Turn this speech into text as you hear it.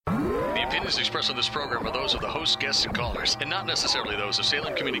opinions expressed on this program are those of the hosts, guests, and callers, and not necessarily those of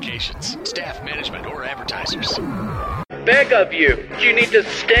Salem Communications, staff, management, or advertisers. Beg of you, you need to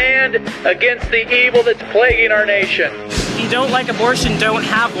stand against the evil that's plaguing our nation. If you don't like abortion, don't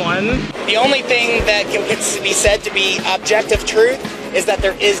have one. The only thing that can be said to be objective truth is that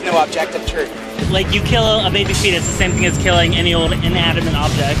there is no objective truth. Like, you kill a baby fetus, the same thing as killing any old inanimate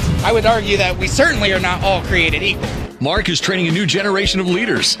object. I would argue that we certainly are not all created equal. Mark is training a new generation of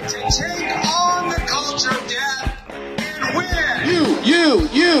leaders. To take on the culture of death and win.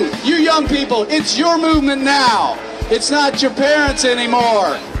 You young people, it's your movement now. It's not your parents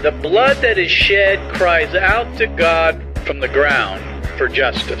anymore. The blood that is shed cries out to God from the ground for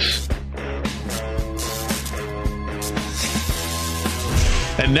justice.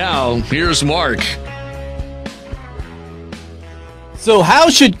 And now, here's Mark. So how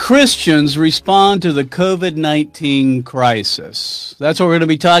should Christians respond to the COVID-19 crisis? That's what we're going to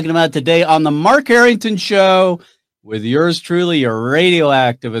be talking about today on the Mark Harrington Show with yours truly, your radio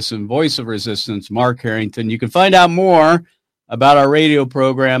activist and voice of resistance, Mark Harrington. You can find out more about our radio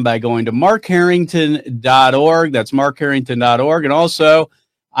program by going to markharrington.org. That's markharrington.org. And also,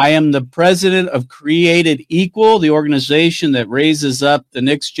 I am the president of Created Equal, the organization that raises up the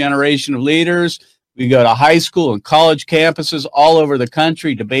next generation of leaders. We go to high school and college campuses all over the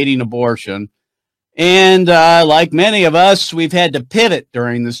country debating abortion. And like many of us, we've had to pivot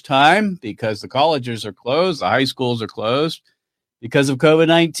during this time because the colleges are closed, the high schools are closed because of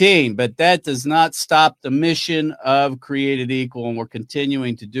COVID-19. But that does not stop the mission of Created Equal, and we're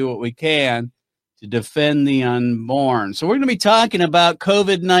continuing to do what we can to defend the unborn. So we're going to be talking about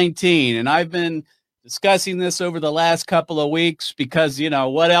COVID-19, and I've been discussing this over the last couple of weeks because, you know,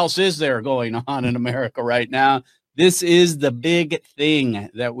 what else is there going on in America right now? This is the big thing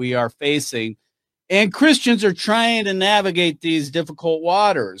that we are facing. And Christians are trying to navigate these difficult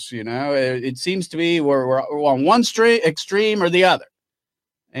waters. You know, it seems to be we're on one extreme or the other.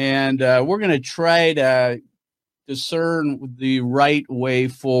 And we're going to try to discern the right way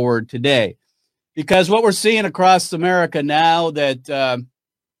forward today. Because what we're seeing across America now that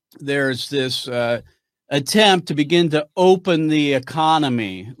there's this attempt to begin to open the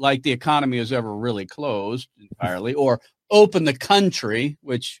economy, like the economy has ever really closed entirely, or open the country,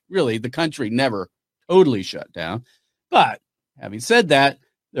 which really the country never totally shut down. But having said that,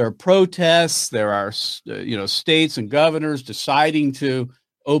 there are protests, there are states and governors deciding to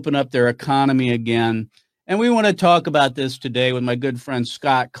open up their economy again. And we want to talk about this today with my good friend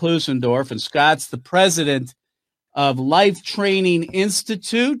Scott Klusendorf. And Scott's the president of Life Training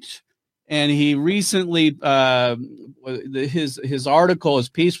Institute. And he recently, his article, his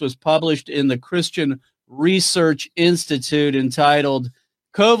piece was published in the Christian Research Institute entitled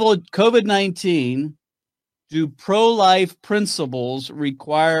COVID-19, Do Pro-Life Principles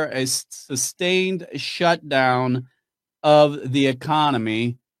Require a Sustained Shutdown of the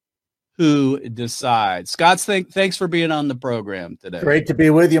Economy? Who decides? Scott, thanks for being on the program today. Great to be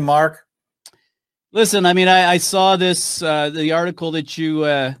with you, Mark. Listen, I mean, I saw this, the article that you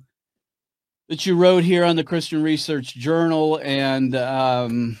wrote here on the Christian Research Journal, and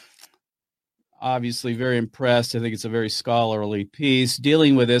obviously very impressed. I think it's a very scholarly piece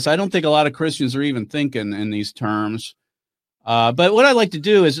dealing with this. I don't think a lot of Christians are even thinking in these terms. But what I'd like to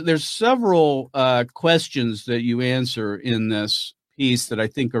do is there's several questions that you answer in this piece that I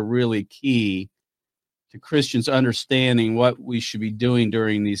think are really key to Christians understanding what we should be doing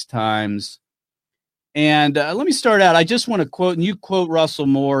during these times. And let me start out. I just want to quote, and you quote Russell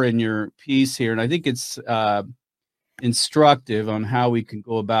Moore in your piece here, and I think it's instructive on how we can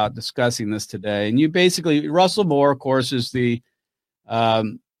go about discussing this today. And you basically, Russell Moore, of course, is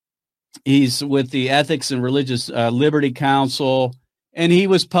he's with the Ethics and Religious Liberty Council, and he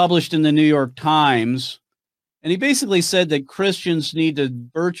was published in the New York Times. And he basically said that Christians need to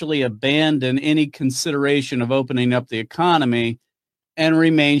virtually abandon any consideration of opening up the economy and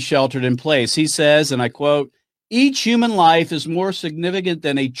remain sheltered in place. He says, and I quote, "Each human life is more significant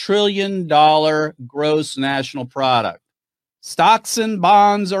than $1 trillion gross national product. Stocks and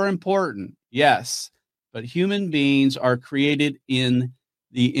bonds are important, yes, but human beings are created in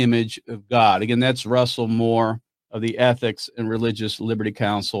the image of God." Again, that's Russell Moore of the Ethics and Religious Liberty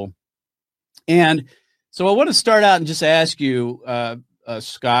Council. And so I want to start out and just ask you,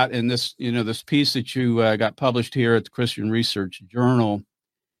 Scott, in this, this piece that you got published here at the Christian Research Journal,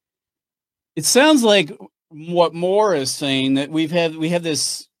 it sounds like what Moore is saying, that we have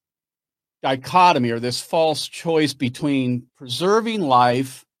this dichotomy or this false choice between preserving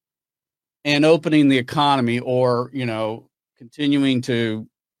life and opening the economy, or continuing to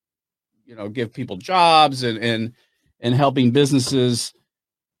give people jobs and helping businesses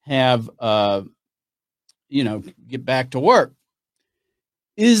have, get back to work.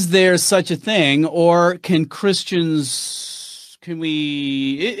 Is there such a thing, or is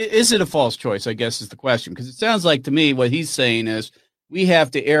it a false choice, I guess is the question, because it sounds like to me what he's saying is we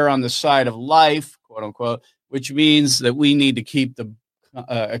have to err on the side of life, quote unquote, which means that we need to keep the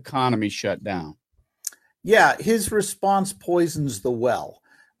economy shut down. Yeah, his response poisons the well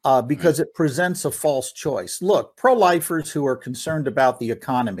because it presents a false choice. Look, pro-lifers who are concerned about the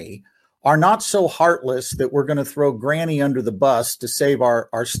economy are not so heartless that we're going to throw Granny under the bus to save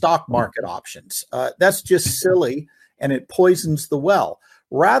our stock market options. That's just silly, and it poisons the well.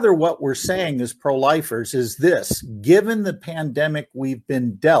 Rather, what we're saying as pro-lifers is this: given the pandemic we've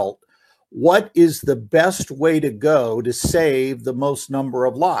been dealt, what is the best way to go to save the most number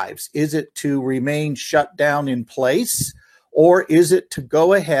of lives? Is it to remain shut down in place, or is it to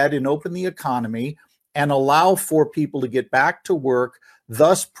go ahead and open the economy and allow for people to get back to work,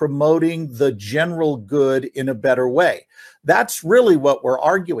 thus promoting the general good in a better way? That's really what we're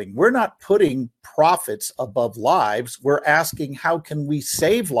arguing. We're not putting profits above lives. We're asking, how can we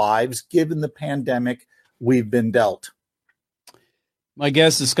save lives given the pandemic we've been dealt? My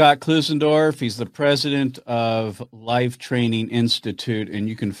guest is Scott Klusendorf. He's the president of Life Training Institute, and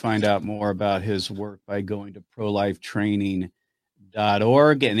you can find out more about his work by going to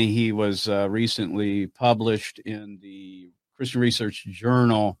prolifetraining.org. And he was recently published in the Christian Research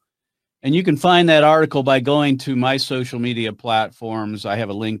Journal. And you can find that article by going to my social media platforms. I have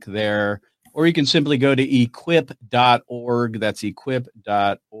a link there. Or you can simply go to equip.org. That's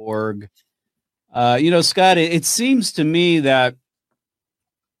equip.org. Scott, it seems to me that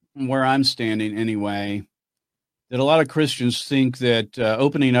where I'm standing anyway, that a lot of Christians think that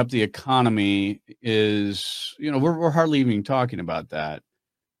opening up the economy is, we're hardly even talking about that.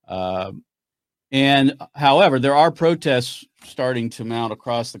 And however, there are protests starting to mount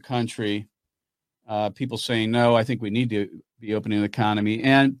across the country. People saying, no, I think we need to be opening the economy.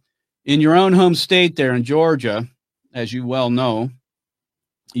 And in your own home state there in Georgia, as you well know,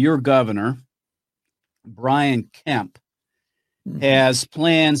 your governor, Brian Kemp, has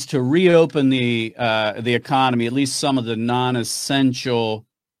plans to reopen the economy, at least some of the non-essential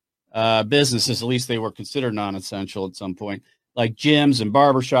businesses, at least they were considered non-essential at some point, like gyms and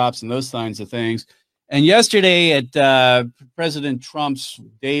barbershops and those kinds of things. And yesterday at President Trump's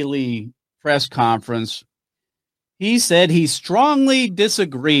daily press conference, he said he strongly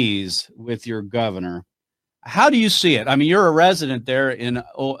disagrees with your governor. How do you see it? I mean, you're a resident there in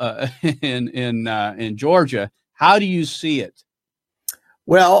Georgia. How do you see it?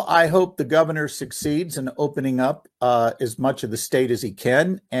 Well, I hope the governor succeeds in opening up as much of the state as he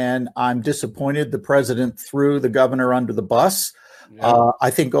can. And I'm disappointed the president threw the governor under the bus. Yeah. I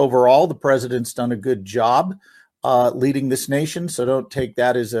think overall the president's done a good job leading this nation. So don't take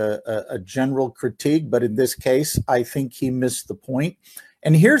that as a general critique. But in this case, I think he missed the point.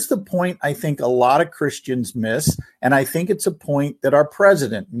 And here's the point I think a lot of Christians miss. And I think it's a point that our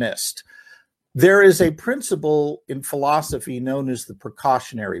president missed. There is a principle in philosophy known as the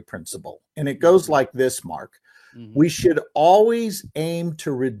precautionary principle, and it goes like this, Mark. Mm-hmm. We should always aim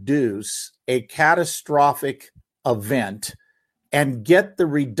to reduce a catastrophic event and get the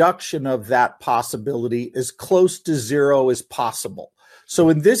reduction of that possibility as close to zero as possible. So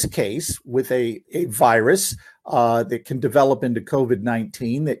in this case, with a virus that can develop into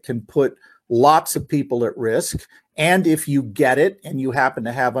COVID-19, that can put lots of people at risk, and if you get it and you happen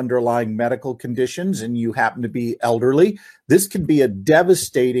to have underlying medical conditions and you happen to be elderly, this can be a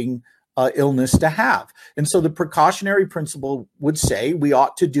devastating illness to have. And so the precautionary principle would say we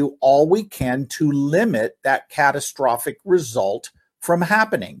ought to do all we can to limit that catastrophic result from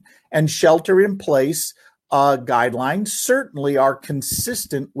happening. And shelter in place guidelines certainly are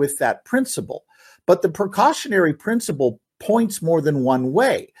consistent with that principle. But the precautionary principle points more than one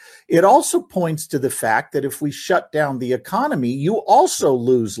way. It also points to the fact that if we shut down the economy, you also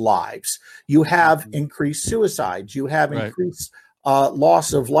lose lives. You have increased suicides. You have increased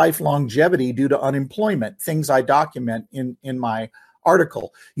loss of life longevity due to unemployment, things I document in my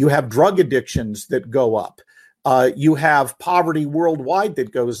article. You have drug addictions that go up. You have poverty worldwide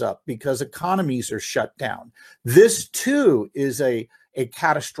that goes up because economies are shut down. This, too, is a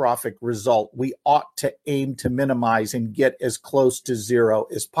catastrophic result we ought to aim to minimize and get as close to zero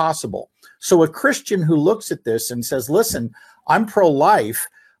as possible. So a Christian who looks at this and says, listen, I'm pro-life,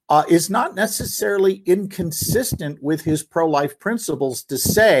 is not necessarily inconsistent with his pro-life principles to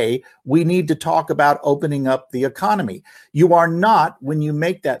say we need to talk about opening up the economy. You are not, when you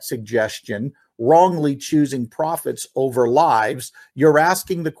make that suggestion, wrongly choosing profits over lives. You're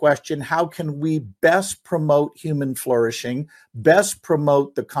asking the question, how can we best promote human flourishing, best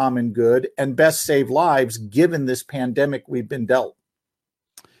promote the common good, and best save lives given this pandemic we've been dealt?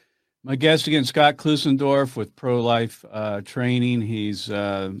 My guest again, Scott Klusendorf with Pro-Life Training. He's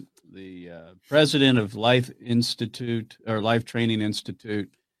the president of Life Institute or Life Training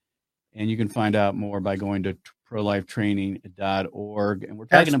Institute. And you can find out more by going to prolifetraining.org. And we're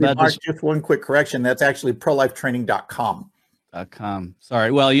talking about Mark, this. Just one quick correction. That's actually prolifetraining.com. .com.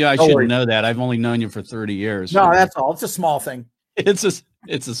 Sorry. Well, yeah, I shouldn't know that. I've only known you for 30 years. No, that's all. It's a small thing. It's a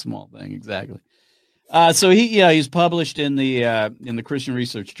small thing. Exactly. So he's published in the Christian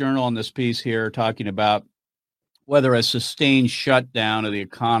Research Journal on this piece here, talking about whether a sustained shutdown of the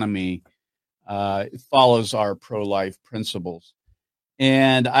economy follows our pro-life principles.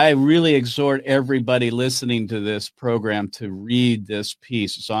 And I really exhort everybody listening to this program to read this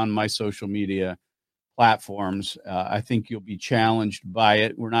piece. It's on my social media platforms. I think you'll be challenged by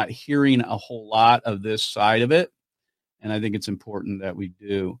it. We're not hearing a whole lot of this side of it, and I think it's important that we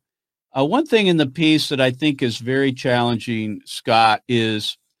do. One thing in the piece that I think is very challenging, Scott,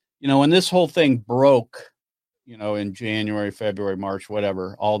 is, when this whole thing broke, in January, February, March,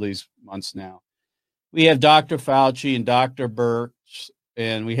 whatever, all these months now, we have Dr. Fauci and Dr. Birx,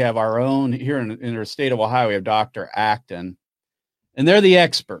 and we have our own here in our state of Ohio, we have Dr. Acton, and they're the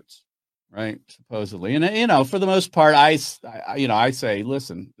experts, right? Supposedly. And, for the most part, I say,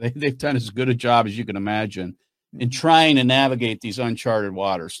 listen, they've done as good a job as you can imagine in trying to navigate these uncharted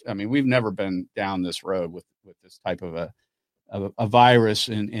waters. I mean, we've never been down this road with this type of a virus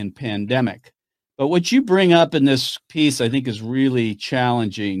and pandemic. But what you bring up in this piece, I think, is really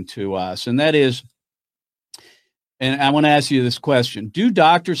challenging to us. And that is, and I want to ask you this question: do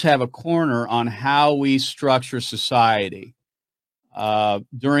doctors have a corner on how we structure society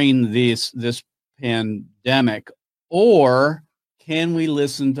during this pandemic, or can we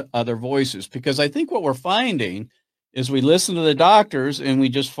listen to other voices? Because I think what we're finding is we listen to the doctors and we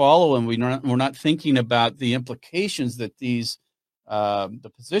just follow them. We're not thinking about the implications that these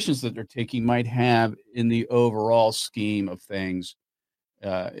the positions that they're taking might have in the overall scheme of things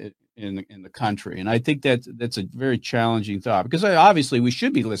in the country. And I think that's a very challenging thought, because obviously we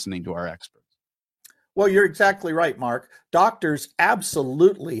should be listening to our experts. Well, you're exactly right, Mark. Doctors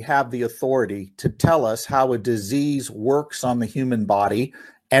absolutely have the authority to tell us how a disease works on the human body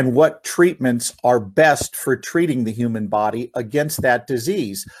and what treatments are best for treating the human body against that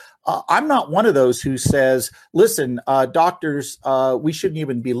disease. I'm not one of those who says, listen, doctors, we shouldn't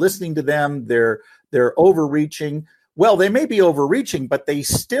even be listening to them. They're overreaching. Well, they may be overreaching, but they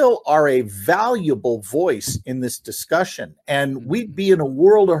still are a valuable voice in this discussion. And we'd be in a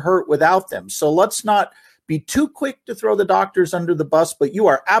world of hurt without them. So let's not be too quick to throw the doctors under the bus, but you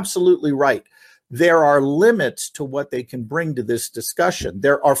are absolutely right. There are limits to what they can bring to this discussion.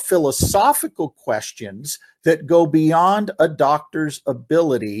 There are philosophical questions that go beyond a doctor's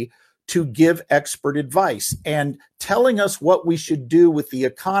ability to give expert advice. And telling us what we should do with the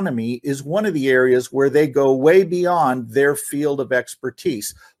economy is one of the areas where they go way beyond their field of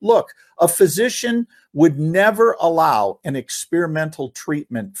expertise. Look, a physician would never allow an experimental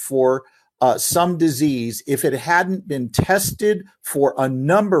treatment for some disease if it hadn't been tested for a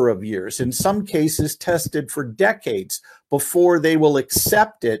number of years, in some cases tested for decades, before they will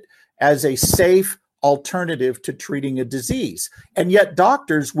accept it as a safe alternative to treating a disease. And yet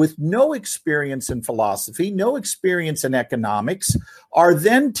doctors with no experience in philosophy, no experience in economics, are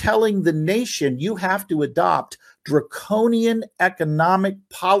then telling the nation you have to adopt draconian economic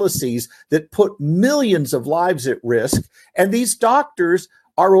policies that put millions of lives at risk. And these doctors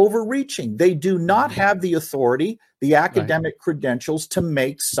are overreaching. They do not have the authority, the academic credentials to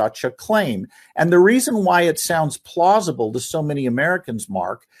make such a claim. And the reason why it sounds plausible to so many Americans,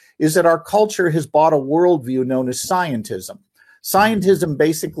 Mark, is that our culture has bought a worldview known as scientism. Scientism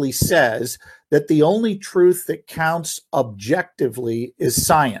basically says that the only truth that counts objectively is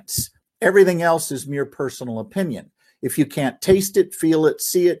science. Everything else is mere personal opinion. If you can't taste it, feel it,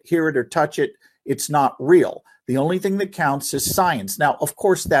 see it, hear it, or touch it, it's not real. The only thing that counts is science. Now, of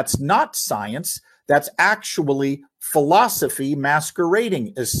course, that's not science. That's actually philosophy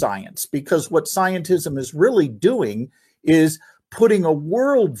masquerading as science, because what scientism is really doing is putting a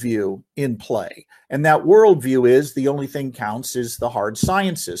worldview in play. And that worldview is the only thing counts is the hard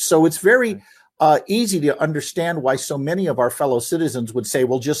sciences. So it's very easy to understand why so many of our fellow citizens would say,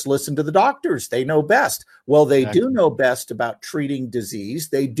 well, just listen to the doctors. They know best. Well, they do know best about treating disease.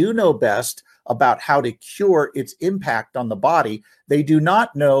 They do know best about how to cure its impact on the body. They do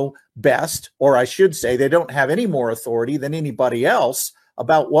not know best, or I should say, they don't have any more authority than anybody else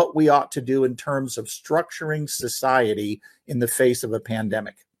about what we ought to do in terms of structuring society in the face of a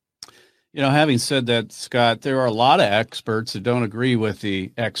pandemic. Having said that, Scott, there are a lot of experts that don't agree with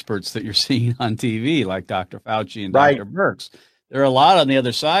the experts that you're seeing on TV, like Dr. Fauci and Right. Dr. Birx. There are a lot on the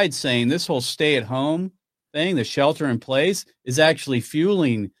other side saying this whole stay-at-home thing, the shelter in place, is actually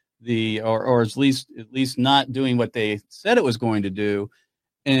fueling or at least not doing what they said it was going to do,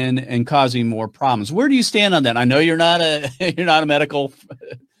 and causing more problems. Where do you stand on that? I know you're not a medical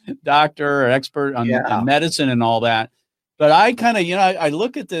doctor or expert on medicine and all that. But I kind of, I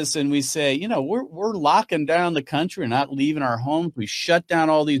look at this and we say, we're locking down the country and not leaving our homes. We shut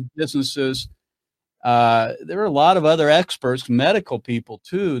down all these businesses. There are a lot of other experts, medical people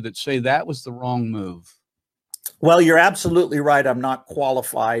too, that say that was the wrong move. Well, you're absolutely right. I'm not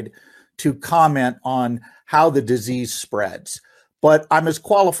qualified to comment on how the disease spreads, but I'm as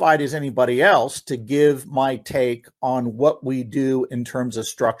qualified as anybody else to give my take on what we do in terms of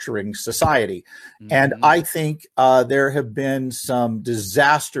structuring society. Mm-hmm. And I think there have been some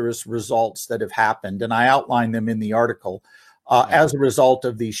disastrous results that have happened, and I outline them in the article as a result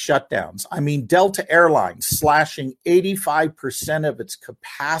of these shutdowns. I mean, Delta Airlines slashing 85% of its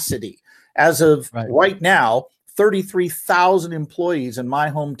capacity. As of right now, 33,000 employees in my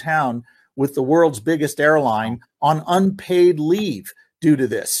hometown with the world's biggest airline on unpaid leave due to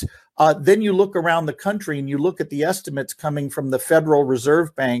this. Then you look around the country and you look at the estimates coming from the Federal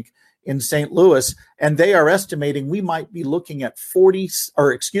Reserve Bank in St. Louis, and they are estimating we might be looking at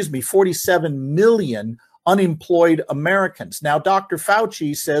 47 million unemployed Americans. Now, Dr.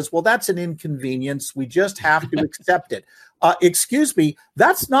 Fauci says, well, that's an inconvenience. We just have to accept it. Excuse me,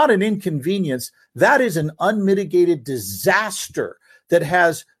 that's not an inconvenience. That is an unmitigated disaster that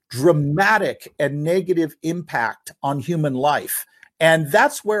has dramatic and negative impact on human life. And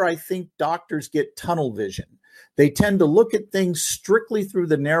that's where I think doctors get tunnel vision. They tend to look at things strictly through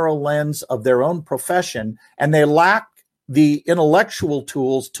the narrow lens of their own profession, and they lack the intellectual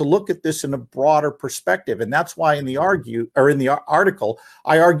tools to look at this in a broader perspective. And that's why in the article,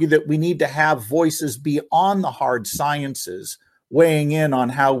 I argue that we need to have voices beyond the hard sciences weighing in on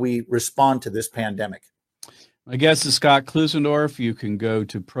how we respond to this pandemic. My guest is Scott Klusendorf. You can go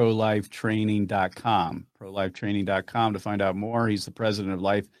to prolifetraining.com, prolifetraining.com to find out more. He's the president of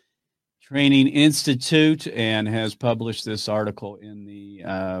Life Training Institute and has published this article in the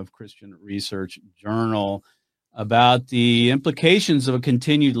Christian Research Journal about the implications of a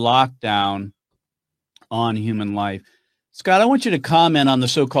continued lockdown on human life. Scott, I want you to comment on the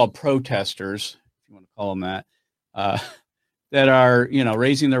so-called protesters, if you want to call them that, that are,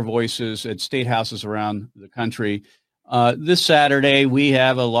 raising their voices at state houses around the country. This Saturday, we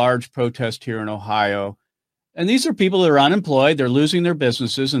have a large protest here in Ohio. And these are people that are unemployed. They're losing their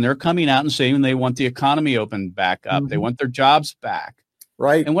businesses, and they're coming out and saying they want the economy opened back up. Mm-hmm. They want their jobs back.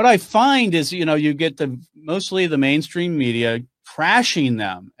 Right. And what I find is, you get mostly the mainstream media trashing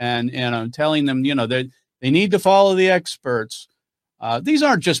them and telling them, they need to follow the experts. These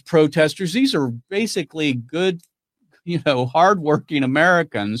aren't just protesters. These are basically good, hardworking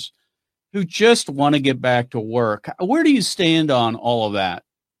Americans who just want to get back to work. Where do you stand on all of that?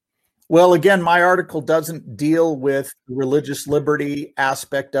 Well, again, my article doesn't deal with the religious liberty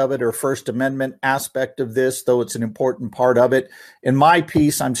aspect of it or First Amendment aspect of this, though it's an important part of it. In my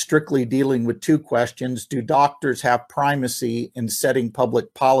piece, I'm strictly dealing with two questions. Do doctors have primacy in setting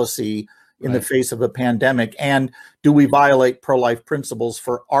public policy in the face of a pandemic? And do we violate pro-life principles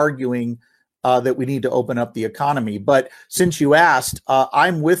for arguing that we need to open up the economy? But since you asked,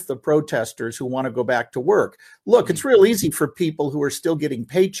 I'm with the protesters who want to go back to work. Look, it's real easy for people who are still getting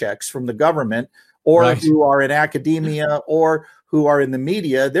paychecks from the government or who are in academia or who are in the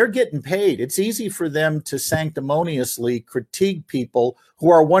media. They're getting paid. It's easy for them to sanctimoniously critique people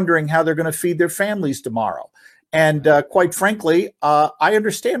who are wondering how they're going to feed their families tomorrow. And quite frankly, I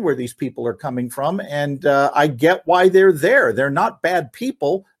understand where these people are coming from, and I get why they're there. They're not bad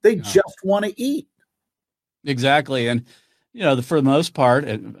people. They just want to eat. Exactly. And, for the most part,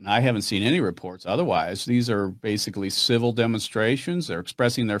 and I haven't seen any reports otherwise, these are basically civil demonstrations. They're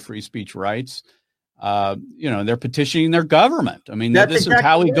expressing their free speech rights. They're petitioning their government. I mean, this is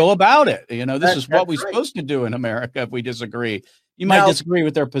how we go about it. This is what we're supposed to do in America if we disagree. You might disagree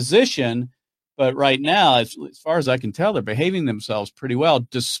with their position, but right now, as far as I can tell, they're behaving themselves pretty well,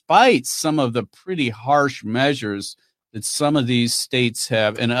 despite some of the pretty harsh measures that some of these states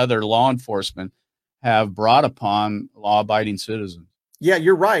have and other law enforcement have brought upon law-abiding citizens. Yeah,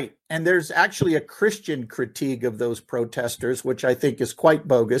 you're right. And there's actually a Christian critique of those protesters, which I think is quite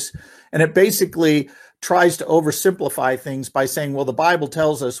bogus. And it basically tries to oversimplify things by saying, well, the Bible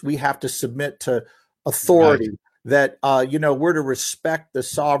tells us we have to submit to authority. Right. that, we're to respect the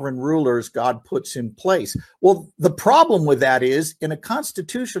sovereign rulers God puts in place. Well, the problem with that is in a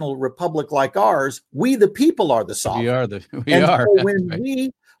constitutional republic like ours, we, the people, are the sovereign. We are. So when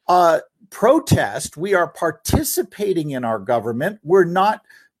we protest, we are participating in our government. We're not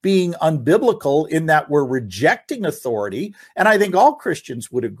being unbiblical in that we're rejecting authority. And I think all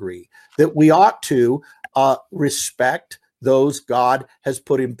Christians would agree that we ought to respect those God has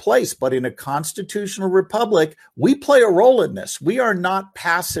put in place. But in a constitutional republic, we play a role in this. We are not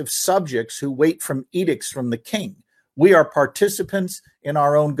passive subjects who wait from edicts from the king. We are participants in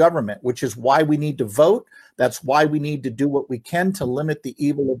our own government, which is why we need to vote. That's why we need to do what we can to limit the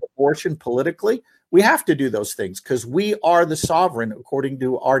evil of abortion politically. We have to do those things because we are the sovereign according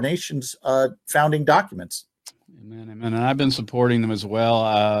to our nation's founding documents. Amen, amen. And I've been supporting them as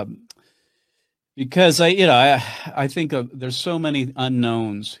well because I think there's so many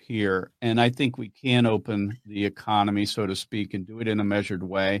unknowns here, and I think we can open the economy, so to speak, and do it in a measured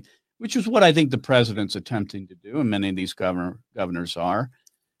way, which is what I think the president's attempting to do, and many of these governors are.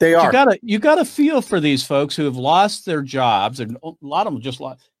 They are. You got to feel for these folks who have lost their jobs, and a lot of them just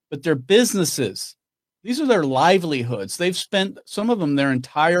lost, but their businesses. These are their livelihoods. They've spent, some of them, their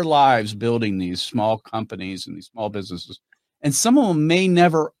entire lives building these small companies and these small businesses. And some of them may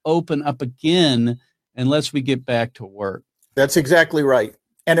never open up again unless we get back to work. That's exactly right.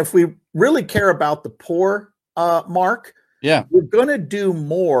 And if we really care about the poor, Mark, yeah, we're going to do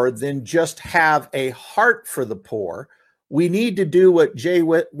more than just have a heart for the poor. We need to do what J.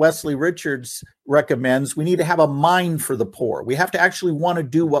 Wesley Richards recommends. We need to have a mind for the poor. We have to actually want to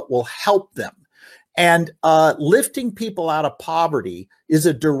do what will help them. And lifting people out of poverty is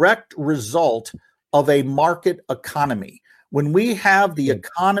a direct result of a market economy. When we have the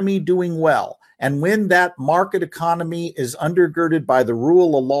economy doing well, and when that market economy is undergirded by the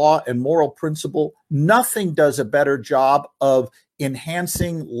rule of law and moral principle, nothing does a better job of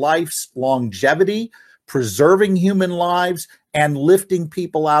enhancing life's longevity, preserving human lives, and lifting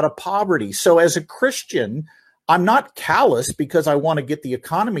people out of poverty. So as a Christian, I'm not callous because I want to get the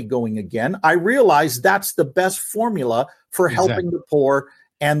economy going again. I realize that's the best formula for helping the poor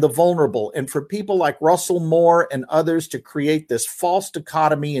and the vulnerable. And for people like Russell Moore and others to create this false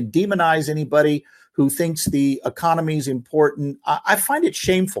dichotomy and demonize anybody who thinks the economy is important, I find it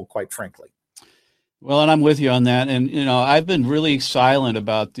shameful, quite frankly. Well, and I'm with you on that. And, I've been really silent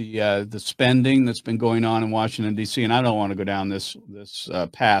about the spending that's been going on in Washington, D.C., and I don't want to go down this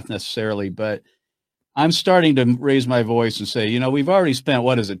path necessarily, but I'm starting to raise my voice and say, we've already spent,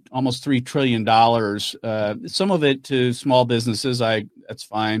 almost $3 trillion, some of it to small businesses. That's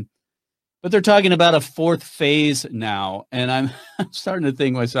fine. But they're talking about a fourth phase now. And I'm starting to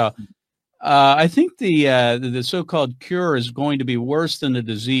think myself, I think the so-called cure is going to be worse than the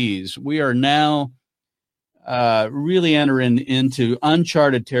disease. We are now really entering into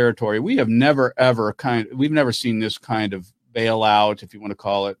uncharted territory. We have never, ever we've never seen this kind of bailout, if you want to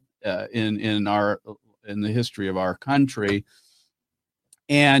call it, in the history of our country.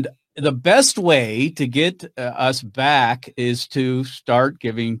 And the best way to get us back is to start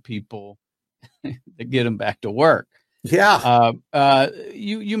giving people to get them back to work. Yeah.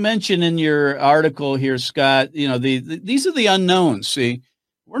 You mentioned in your article here, Scott, these are the unknowns. See,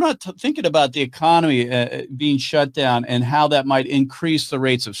 we're not thinking about the economy being shut down and how that might increase the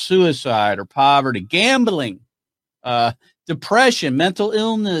rates of suicide or poverty, gambling, depression, mental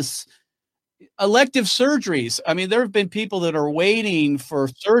illness, elective surgeries. I mean, there have been people that are waiting for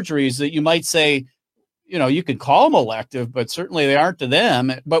surgeries that you might say, you could call them elective, but certainly they aren't to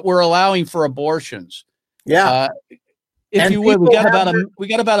them. But we're allowing for abortions. Yeah. If you would, we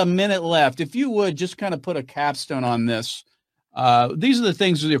got about a minute left. If you would just kind of put a capstone on this. These are the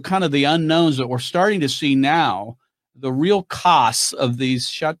things that are kind of the unknowns that we're starting to see now, the real costs of these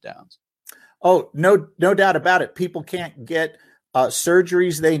shutdowns. Oh, no doubt about it. People can't get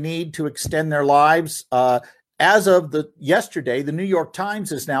surgeries they need to extend their lives. As of yesterday, the New York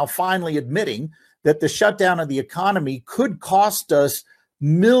Times is now finally admitting that the shutdown of the economy could cost us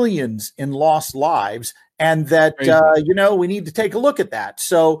millions in lost lives, and that we need to take a look at that.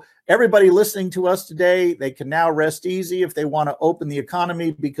 So everybody listening to us today, they can now rest easy if they want to open the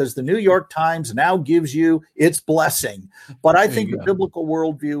economy, because the New York Times now gives you its blessing. But I think the biblical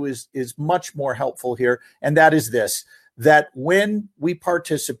worldview is much more helpful here, and that is this: that when we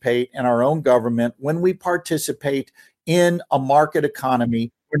participate in our own government, when we participate in a market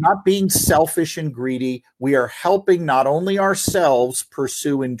economy, we're not being selfish and greedy. We are helping not only ourselves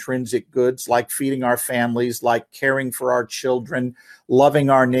pursue intrinsic goods like feeding our families, like caring for our children, loving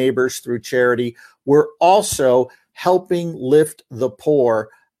our neighbors through charity. We're also helping lift the poor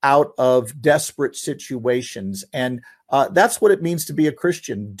out of desperate situations. And that's what it means to be a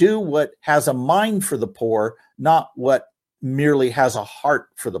Christian. Do what has a mind for the poor, not what merely has a heart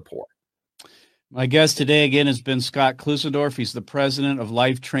for the poor. My guest today, again, has been Scott Klusendorf. He's the president of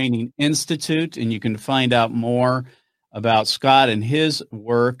Life Training Institute, and you can find out more about Scott and his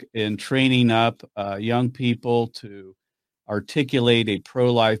work in training up young people to articulate a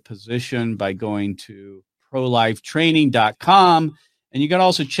pro-life position by going to prolifetraining.com. And you can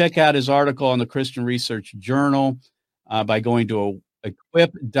also check out his article on the Christian Research Journal by going to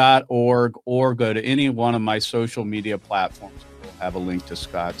equip.org or go to any one of my social media platforms. We'll have a link to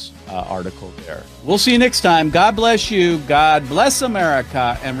Scott's article there. We'll see you next time. God bless you. God bless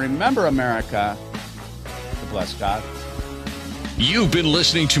America. And remember, America, to bless God. You've been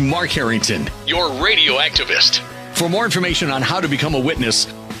listening to Mark Harrington, your radio activist. For more information on how to become a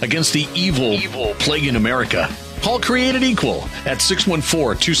witness against the evil plague in America, call Created Equal at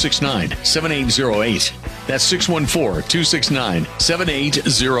 614-269-7808. That's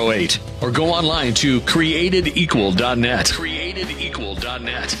 614-269-7808. Or go online to createdequal.net.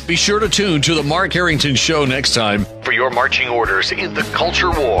 Createdequal.net. Be sure to tune to the Mark Harrington Show next time for your marching orders in the culture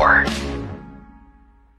war.